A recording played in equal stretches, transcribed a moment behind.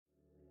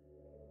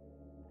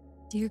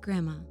Dear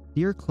Grandma.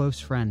 Dear close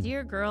friend.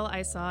 Dear girl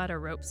I saw at a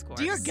ropes course.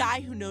 Dear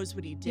guy who knows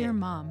what he did. Dear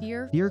mom.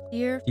 Dear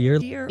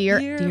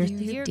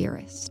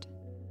Dearest.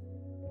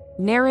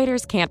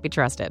 Narrators can't be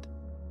trusted.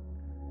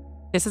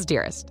 This is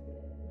Dearest.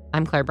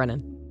 I'm Claire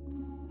Brennan.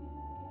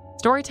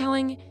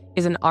 Storytelling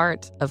is an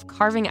art of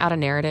carving out a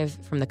narrative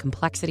from the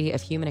complexity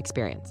of human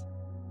experience.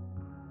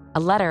 A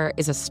letter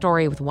is a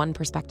story with one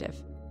perspective.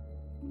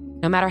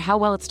 No matter how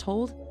well it's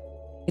told,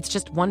 it's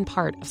just one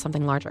part of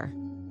something larger.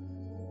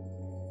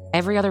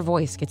 Every other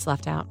voice gets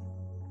left out.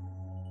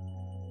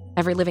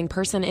 Every living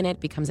person in it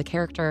becomes a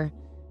character,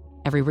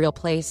 every real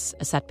place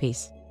a set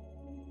piece.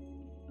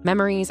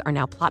 Memories are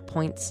now plot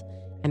points,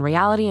 and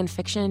reality and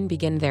fiction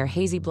begin their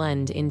hazy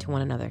blend into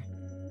one another.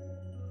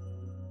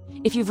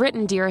 If you've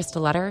written Dearest a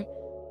letter,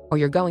 or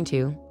you're going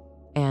to,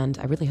 and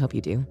I really hope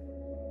you do,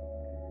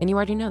 then you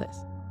already know this.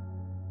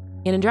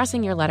 In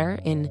addressing your letter,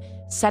 in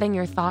setting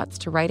your thoughts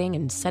to writing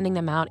and sending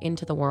them out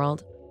into the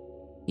world,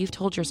 you've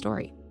told your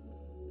story.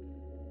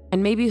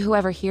 And maybe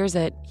whoever hears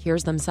it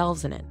hears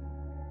themselves in it.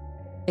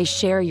 They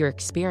share your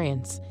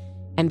experience,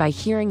 and by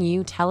hearing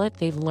you tell it,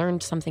 they've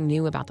learned something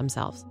new about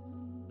themselves.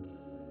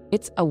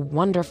 It's a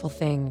wonderful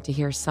thing to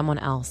hear someone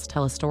else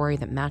tell a story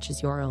that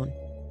matches your own.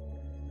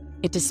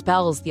 It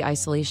dispels the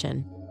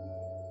isolation,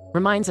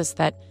 reminds us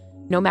that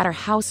no matter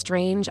how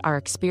strange our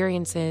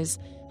experience is,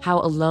 how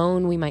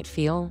alone we might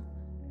feel,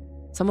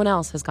 someone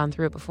else has gone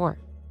through it before.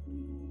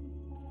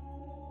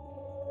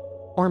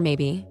 Or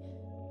maybe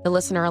the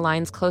listener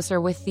aligns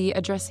closer with the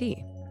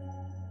addressee.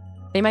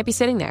 They might be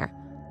sitting there,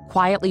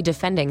 quietly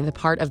defending the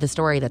part of the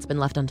story that's been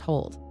left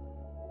untold.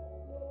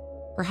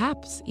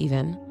 Perhaps,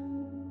 even,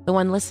 the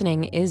one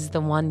listening is the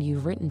one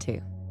you've written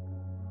to.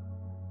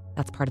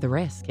 That's part of the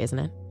risk, isn't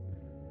it?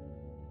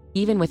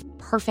 Even with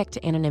perfect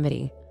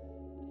anonymity,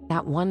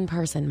 that one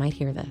person might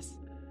hear this,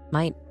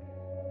 might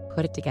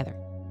put it together.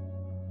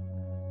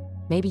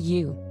 Maybe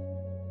you,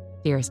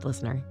 dearest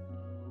listener,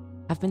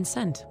 have been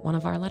sent one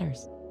of our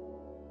letters.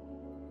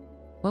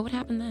 What would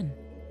happen then?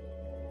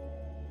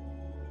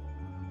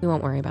 We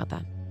won't worry about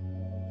that.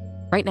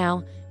 Right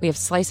now, we have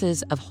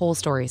slices of whole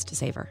stories to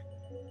savor.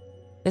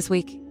 This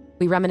week,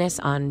 we reminisce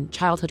on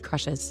childhood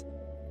crushes,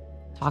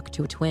 talk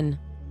to a twin,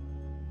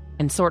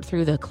 and sort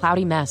through the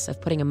cloudy mess of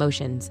putting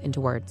emotions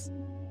into words.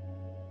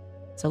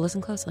 So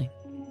listen closely.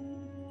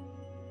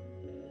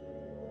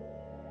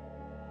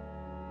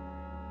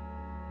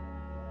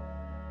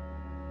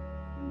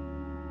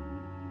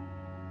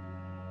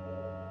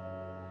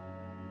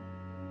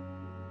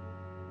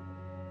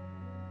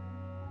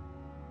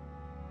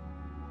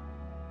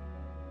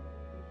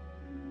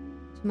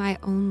 My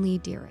only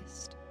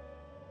dearest.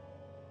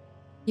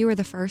 You were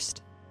the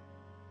first,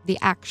 the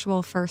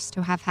actual first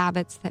to have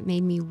habits that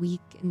made me weak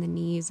in the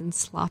knees and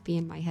sloppy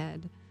in my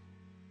head.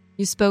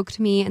 You spoke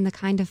to me in the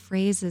kind of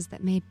phrases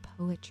that made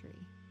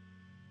poetry.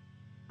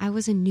 I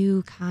was a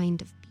new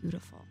kind of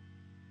beautiful.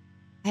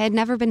 I had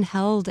never been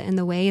held in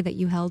the way that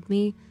you held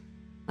me,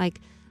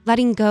 like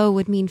letting go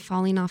would mean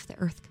falling off the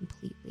earth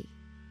completely.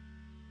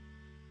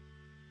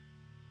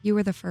 You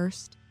were the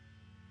first.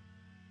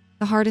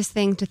 The hardest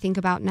thing to think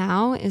about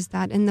now is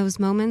that in those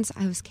moments,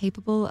 I was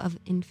capable of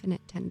infinite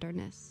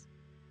tenderness.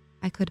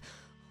 I could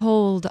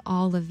hold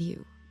all of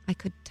you. I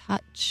could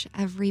touch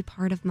every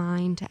part of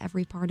mine to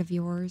every part of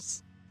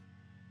yours.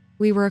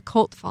 We were a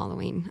cult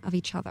following of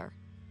each other.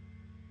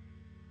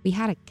 We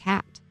had a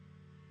cat.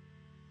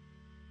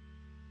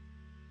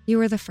 You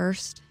were the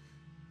first,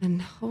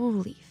 and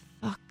holy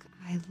fuck,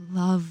 I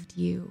loved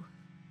you.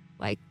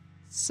 Like,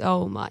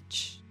 so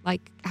much.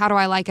 Like, how do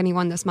I like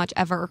anyone this much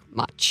ever?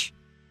 Much.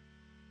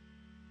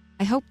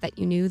 I hope that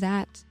you knew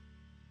that.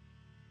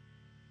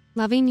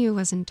 Loving you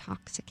was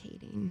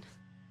intoxicating.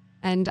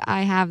 And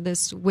I have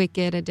this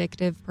wicked,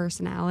 addictive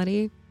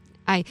personality.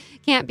 I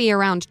can't be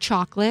around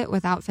chocolate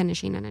without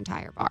finishing an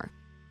entire bar.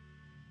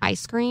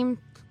 Ice cream?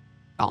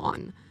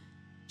 Gone.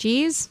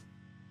 Cheese?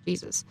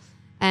 Jesus.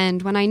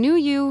 And when I knew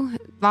you,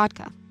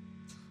 vodka.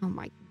 Oh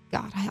my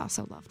God, I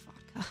also loved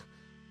vodka.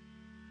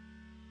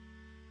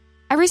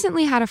 I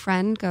recently had a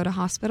friend go to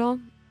hospital.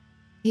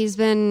 He's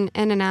been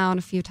in and out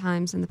a few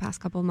times in the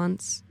past couple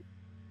months.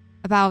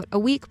 About a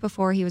week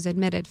before he was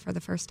admitted for the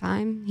first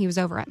time, he was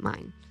over at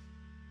mine.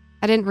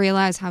 I didn't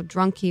realize how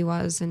drunk he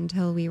was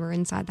until we were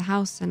inside the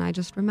house, and I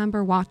just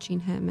remember watching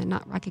him and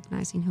not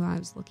recognizing who I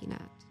was looking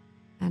at.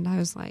 And I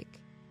was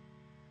like,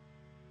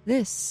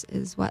 this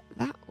is what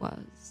that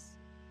was.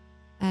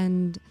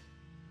 And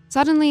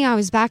suddenly I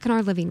was back in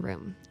our living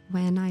room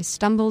when I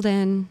stumbled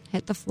in,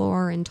 hit the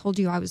floor, and told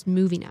you I was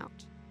moving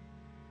out.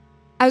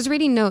 I was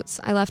reading notes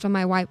I left on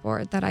my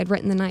whiteboard that I'd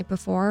written the night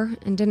before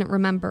and didn't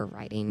remember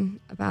writing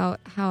about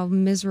how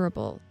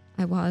miserable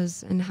I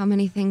was and how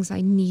many things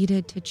I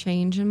needed to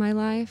change in my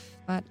life,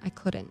 but I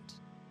couldn't.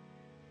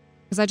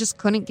 Because I just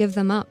couldn't give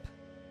them up.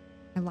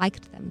 I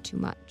liked them too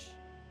much.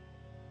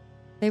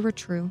 They were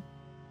true.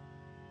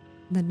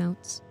 The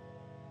notes.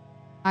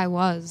 I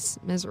was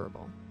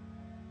miserable.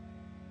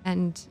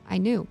 And I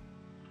knew.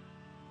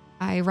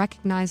 I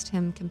recognized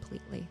him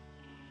completely.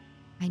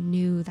 I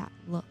knew that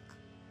look.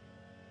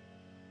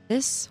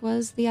 This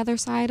was the other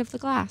side of the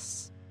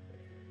glass.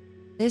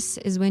 This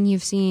is when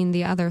you've seen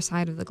the other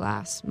side of the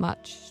glass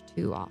much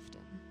too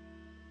often.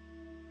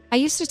 I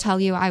used to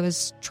tell you I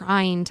was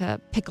trying to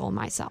pickle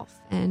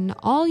myself, and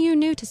all you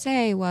knew to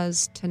say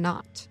was to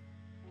not.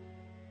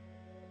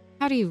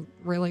 How do you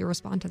really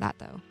respond to that,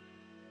 though?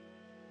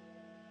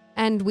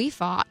 And we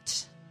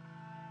fought.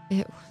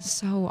 It was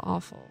so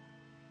awful.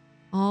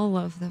 All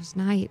of those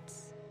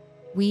nights.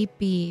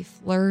 Weepy,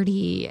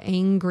 flirty,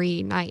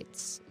 angry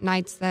nights.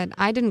 Nights that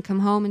I didn't come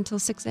home until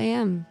 6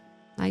 a.m.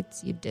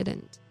 Nights you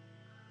didn't.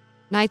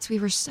 Nights we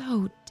were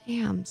so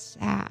damn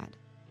sad.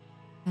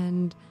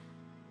 And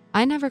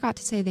I never got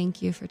to say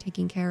thank you for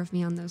taking care of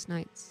me on those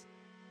nights.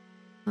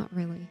 Not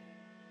really.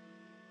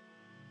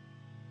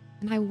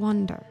 And I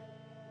wonder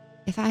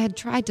if I had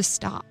tried to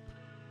stop,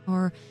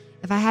 or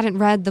if I hadn't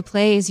read the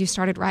plays you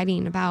started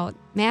writing about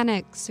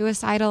manic,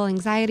 suicidal,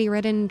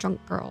 anxiety-ridden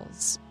drunk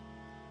girls,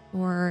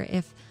 or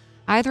if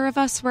either of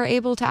us were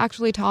able to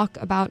actually talk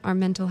about our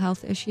mental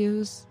health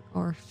issues,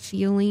 or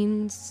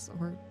feelings,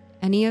 or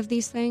any of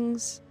these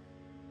things.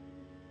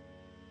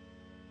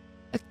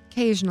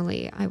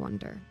 Occasionally, I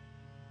wonder.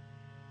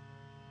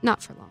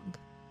 Not for long.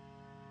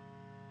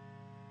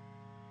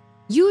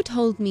 You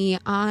told me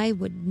I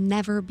would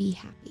never be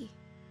happy,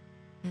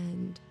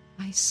 and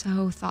I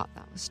so thought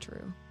that was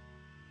true.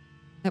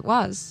 It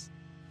was,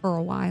 for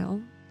a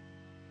while.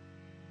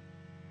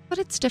 But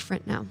it's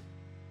different now.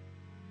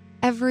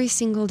 Every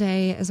single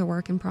day is a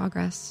work in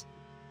progress.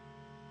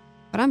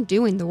 But I'm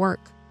doing the work.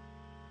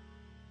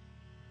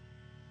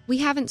 We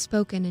haven't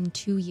spoken in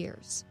 2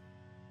 years.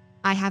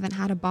 I haven't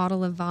had a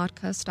bottle of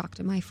vodka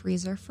stocked in my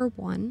freezer for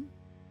 1.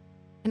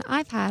 And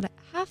I've had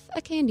half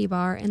a candy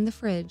bar in the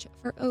fridge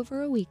for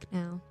over a week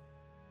now.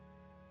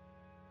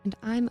 And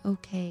I'm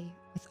okay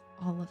with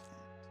all of that.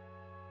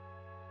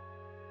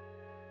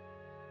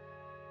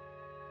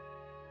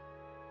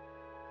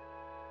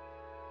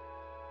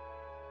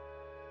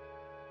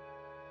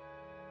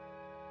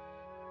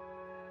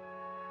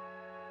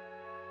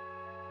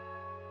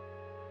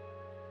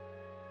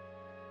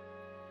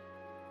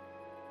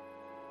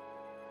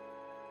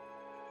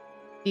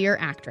 Dear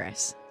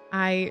actress,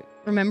 I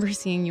remember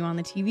seeing you on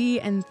the TV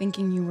and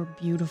thinking you were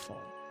beautiful.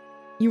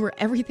 You were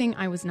everything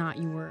I was not.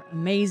 You were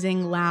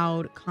amazing,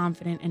 loud,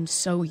 confident, and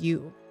so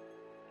you.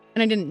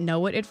 And I didn't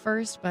know it at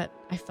first, but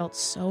I felt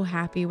so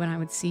happy when I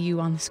would see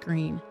you on the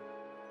screen.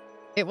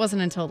 It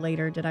wasn't until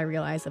later did I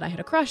realize that I had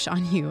a crush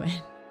on you,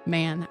 and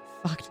man, that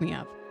fucked me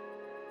up.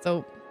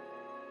 So,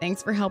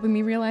 thanks for helping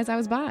me realize I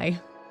was bi.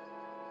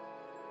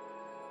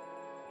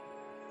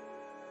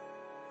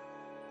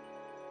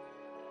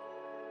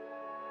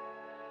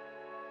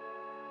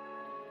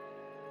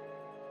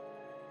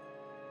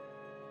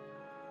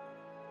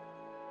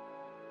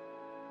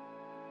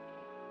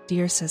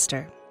 Dear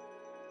sister,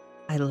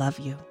 I love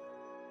you,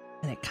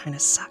 and it kind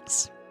of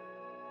sucks.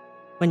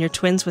 When you're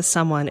twins with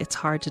someone, it's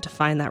hard to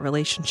define that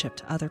relationship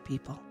to other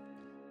people.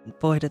 And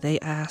boy, do they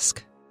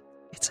ask.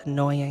 It's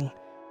annoying,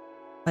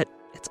 but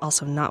it's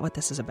also not what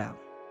this is about.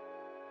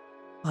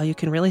 All you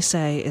can really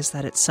say is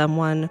that it's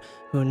someone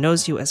who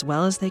knows you as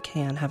well as they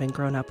can, having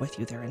grown up with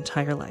you their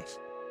entire life.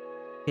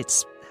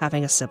 It's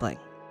having a sibling.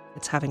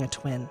 It's having a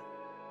twin.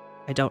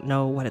 I don't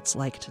know what it's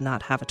like to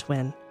not have a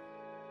twin.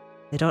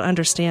 They don't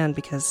understand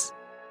because,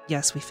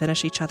 yes, we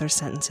finish each other's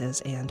sentences,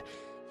 and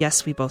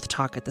yes, we both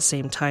talk at the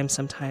same time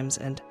sometimes,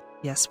 and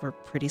yes, we're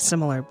pretty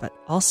similar, but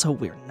also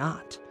we're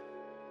not.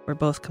 We're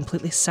both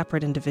completely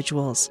separate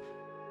individuals.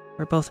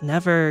 We're both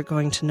never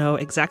going to know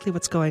exactly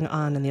what's going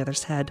on in the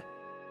other's head.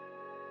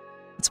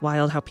 It's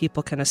wild how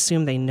people can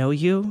assume they know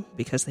you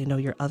because they know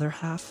your other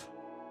half,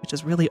 which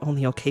is really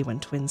only okay when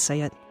twins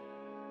say it.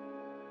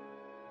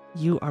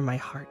 You are my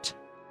heart.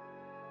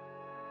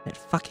 It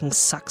fucking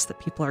sucks that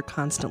people are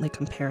constantly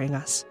comparing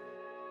us.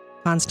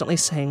 Constantly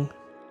saying,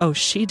 oh,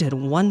 she did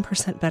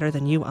 1% better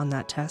than you on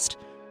that test.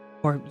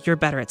 Or you're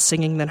better at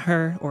singing than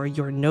her. Or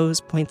your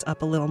nose points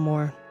up a little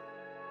more.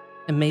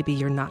 And maybe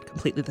you're not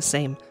completely the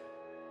same.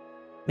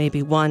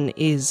 Maybe one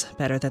is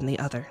better than the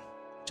other.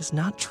 Which is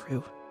not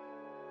true.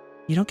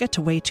 You don't get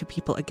to weigh two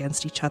people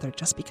against each other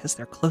just because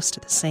they're close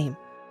to the same.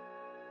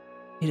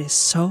 It is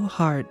so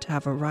hard to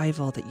have a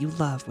rival that you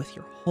love with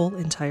your whole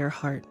entire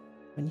heart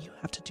when you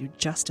have to do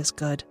just as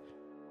good.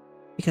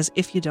 Because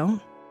if you don't,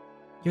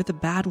 you're the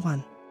bad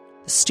one,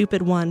 the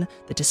stupid one,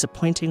 the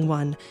disappointing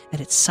one,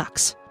 and it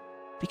sucks.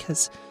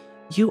 Because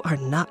you are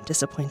not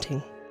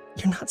disappointing.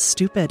 You're not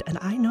stupid, and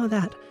I know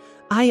that.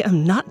 I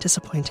am not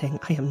disappointing.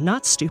 I am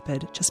not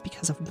stupid just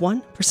because of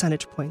 1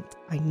 percentage point.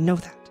 I know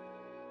that.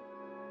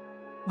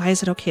 Why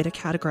is it okay to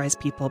categorize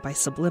people by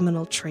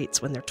subliminal traits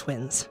when they're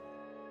twins?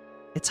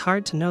 It's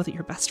hard to know that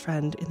your best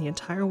friend in the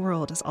entire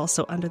world is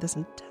also under this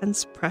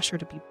intense pressure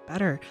to be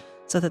better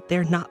so that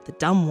they're not the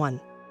dumb one.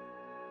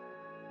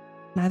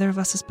 Neither of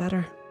us is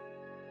better.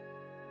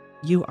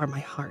 You are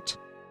my heart,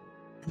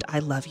 and I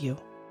love you.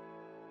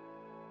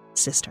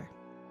 Sister.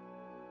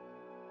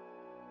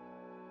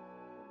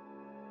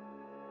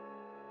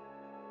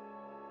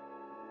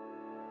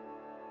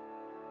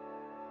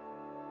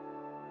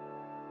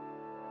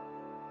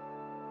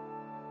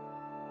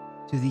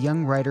 To the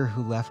young writer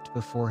who left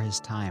before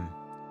his time.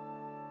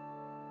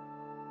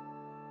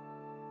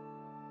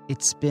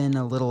 It's been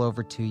a little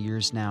over 2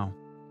 years now.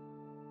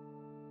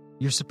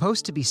 You're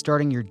supposed to be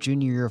starting your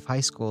junior year of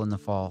high school in the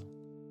fall.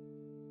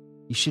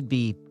 You should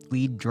be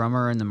lead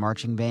drummer in the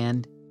marching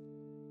band.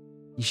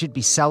 You should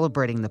be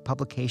celebrating the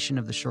publication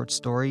of the short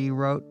story you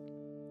wrote.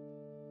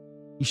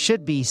 You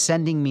should be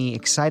sending me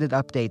excited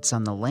updates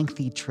on the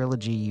lengthy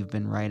trilogy you've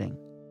been writing.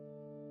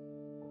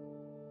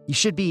 You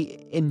should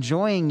be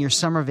enjoying your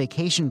summer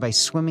vacation by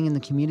swimming in the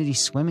community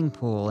swimming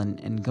pool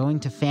and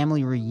going to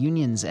family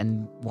reunions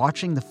and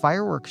watching the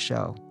fireworks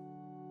show.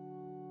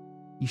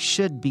 You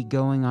should be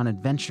going on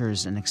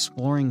adventures and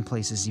exploring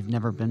places you've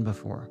never been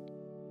before.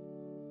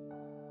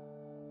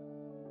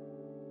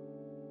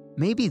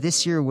 Maybe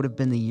this year would have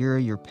been the year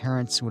your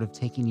parents would have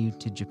taken you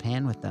to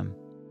Japan with them.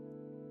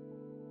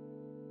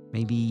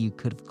 Maybe you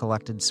could have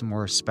collected some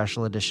more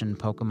special edition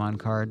Pokemon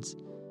cards.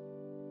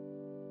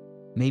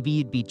 Maybe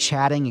you'd be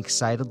chatting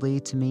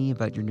excitedly to me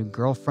about your new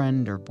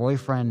girlfriend or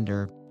boyfriend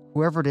or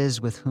whoever it is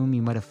with whom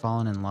you might have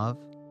fallen in love.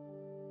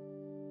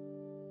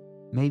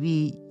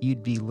 Maybe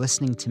you'd be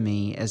listening to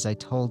me as I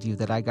told you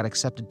that I got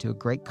accepted to a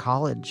great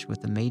college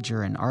with a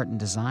major in art and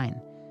design.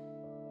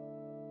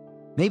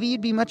 Maybe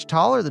you'd be much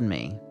taller than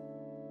me.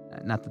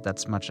 Not that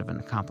that's much of an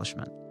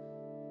accomplishment.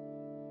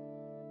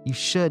 You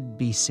should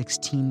be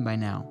 16 by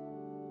now.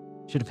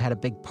 Should have had a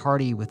big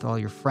party with all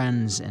your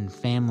friends and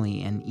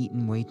family and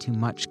eaten way too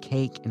much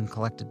cake and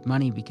collected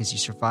money because you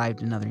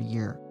survived another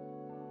year.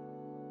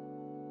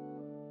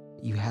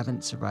 You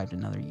haven't survived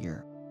another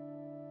year.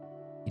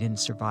 You didn't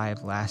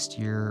survive last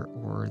year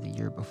or the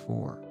year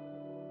before.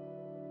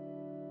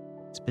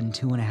 It's been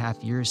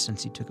 2.5 years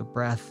since you took a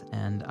breath,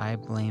 and I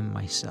blame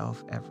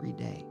myself every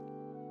day.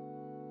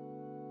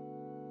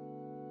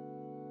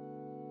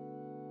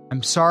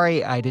 I'm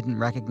sorry I didn't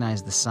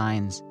recognize the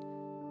signs.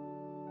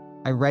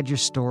 I read your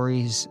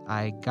stories,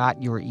 I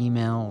got your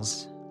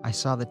emails, I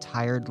saw the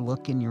tired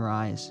look in your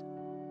eyes.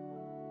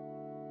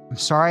 I'm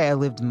sorry I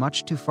lived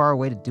much too far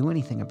away to do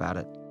anything about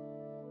it.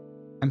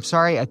 I'm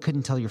sorry I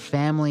couldn't tell your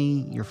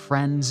family, your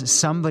friends,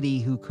 somebody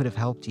who could have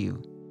helped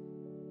you.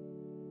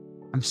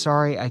 I'm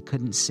sorry I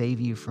couldn't save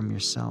you from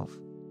yourself.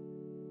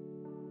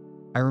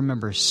 I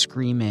remember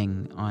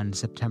screaming on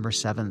September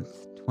 7th,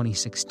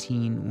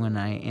 2016, when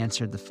I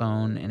answered the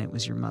phone and it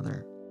was your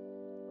mother.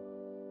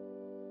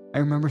 I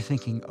remember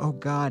thinking, oh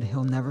God,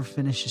 he'll never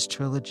finish his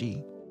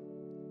trilogy.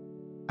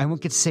 I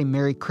won't get to say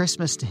Merry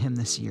Christmas to him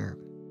this year.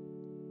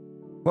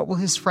 What will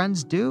his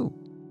friends do?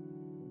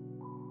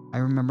 I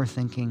remember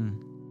thinking,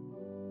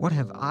 what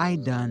have I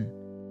done?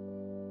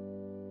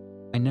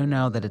 I know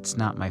now that it's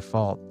not my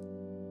fault.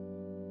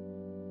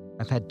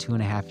 I've had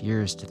 2.5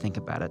 years to think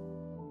about it.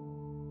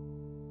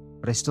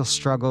 But I still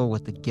struggle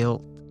with the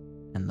guilt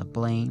and the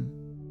blame.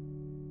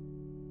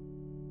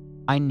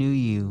 I knew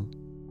you,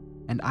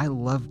 and I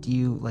loved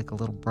you like a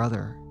little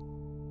brother.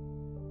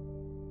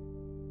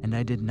 And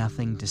I did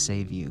nothing to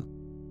save you.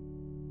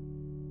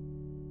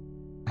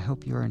 I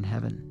hope you are in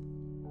heaven,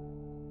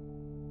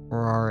 or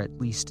are at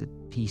least at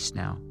peace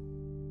now.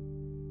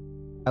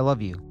 I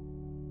love you.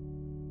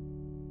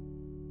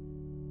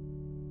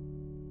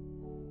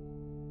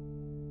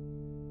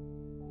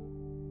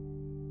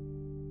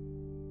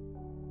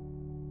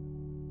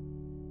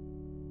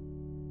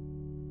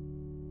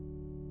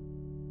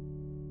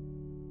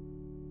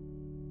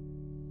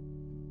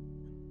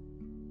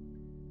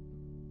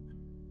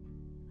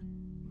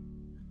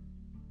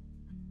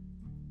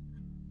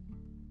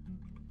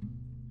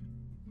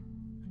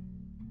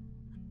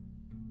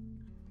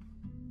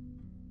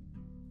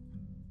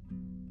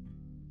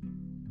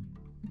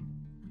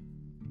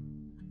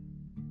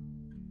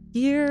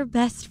 Dear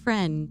best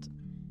friend,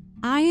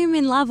 I am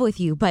in love with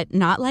you, but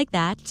not like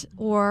that.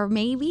 Or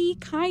maybe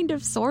kind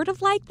of sort of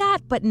like that,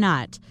 but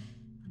not.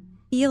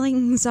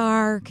 Feelings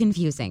are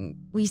confusing.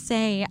 We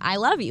say, I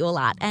love you a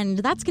lot, and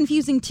that's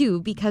confusing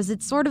too because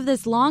it's sort of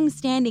this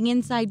long-standing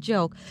inside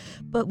joke,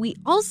 but we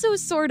also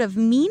sort of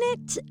mean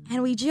it,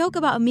 and we joke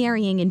about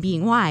marrying and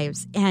being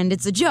wives, and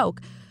it's a joke.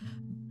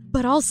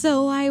 But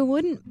also, I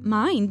wouldn't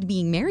mind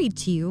being married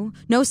to you.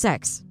 No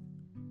sex.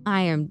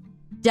 I am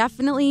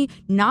definitely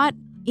not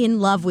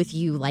in love with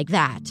you like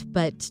that,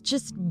 but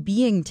just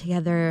being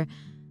together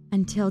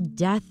until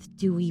death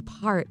do we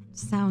part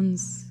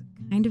sounds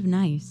kind of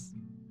nice.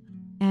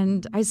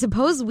 And I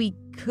suppose we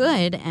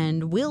could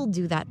and will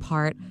do that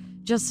part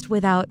just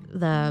without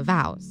the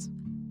vows.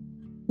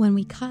 When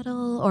we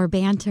cuddle or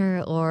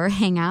banter or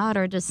hang out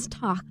or just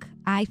talk,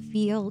 I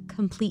feel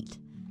complete.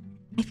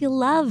 I feel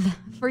love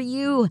for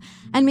you.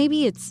 And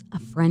maybe it's a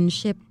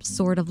friendship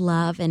sort of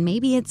love, and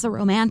maybe it's a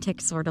romantic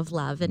sort of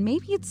love, and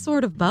maybe it's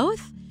sort of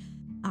both.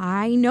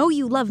 I know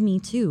you love me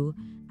too,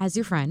 as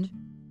your friend.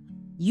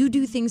 You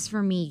do things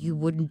for me you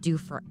wouldn't do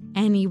for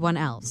anyone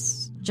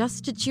else,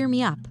 just to cheer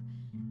me up.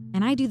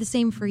 And I do the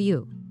same for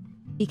you,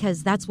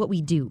 because that's what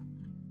we do.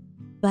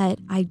 But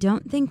I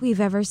don't think we've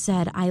ever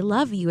said I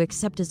love you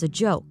except as a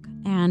joke,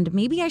 and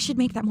maybe I should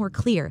make that more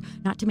clear,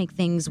 not to make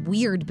things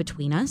weird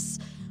between us.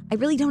 I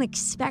really don't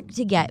expect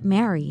to get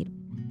married,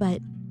 but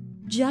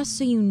just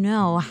so you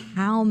know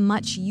how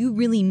much you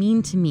really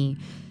mean to me.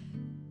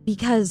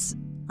 Because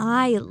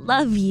I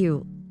love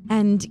you,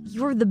 and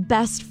you're the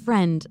best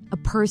friend a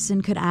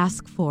person could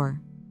ask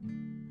for.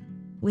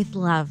 With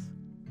love,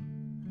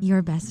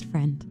 your best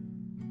friend.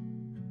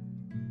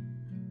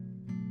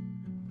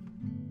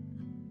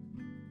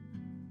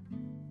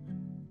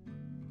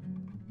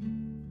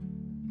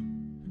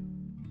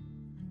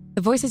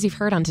 The voices you've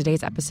heard on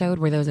today's episode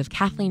were those of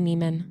Kathleen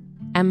Neiman,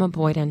 Emma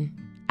Boyden,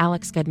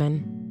 Alex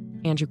Goodman,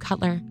 Andrew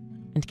Cutler,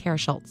 and Kara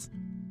Schultz.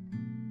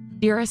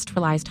 Dearest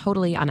relies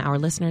totally on our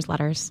listeners'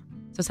 letters,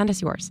 so send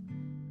us yours.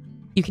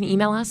 You can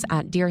email us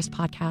at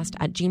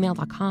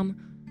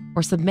dearestpodcast@gmail.com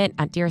or submit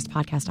at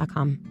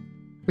dearestpodcast.com,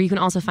 where you can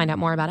also find out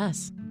more about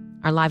us,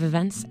 our live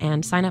events,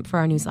 and sign up for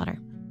our newsletter.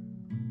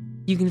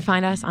 You can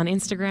find us on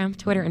Instagram,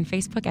 Twitter, and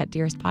Facebook at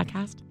Dearest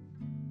Podcast.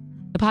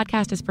 The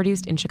podcast is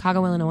produced in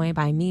Chicago, Illinois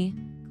by me,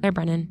 Claire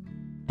Brennan,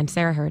 and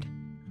Sarah Hurd.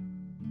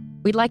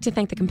 We'd like to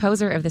thank the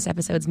composer of this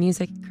episode's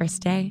music, Chris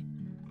Day,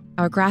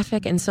 our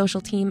graphic and social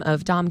team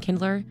of Dom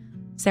Kindler,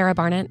 Sarah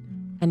Barnett,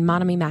 and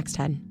Monami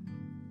Maxted,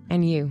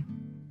 and you,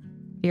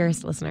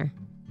 dearest listener.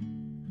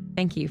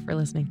 Thank you for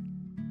listening.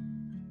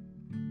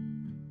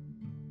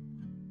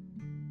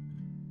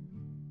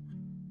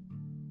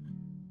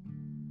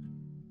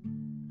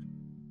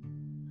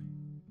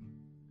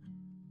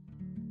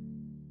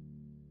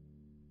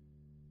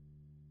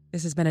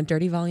 This has been a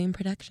Dirty Volume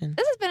production.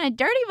 This has been a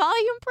Dirty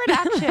Volume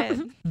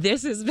production.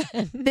 This has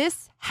been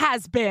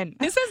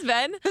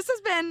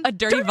a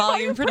Dirty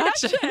Volume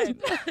production.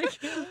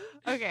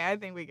 Okay, I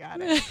think we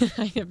got it.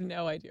 I have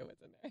no idea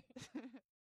what's in there.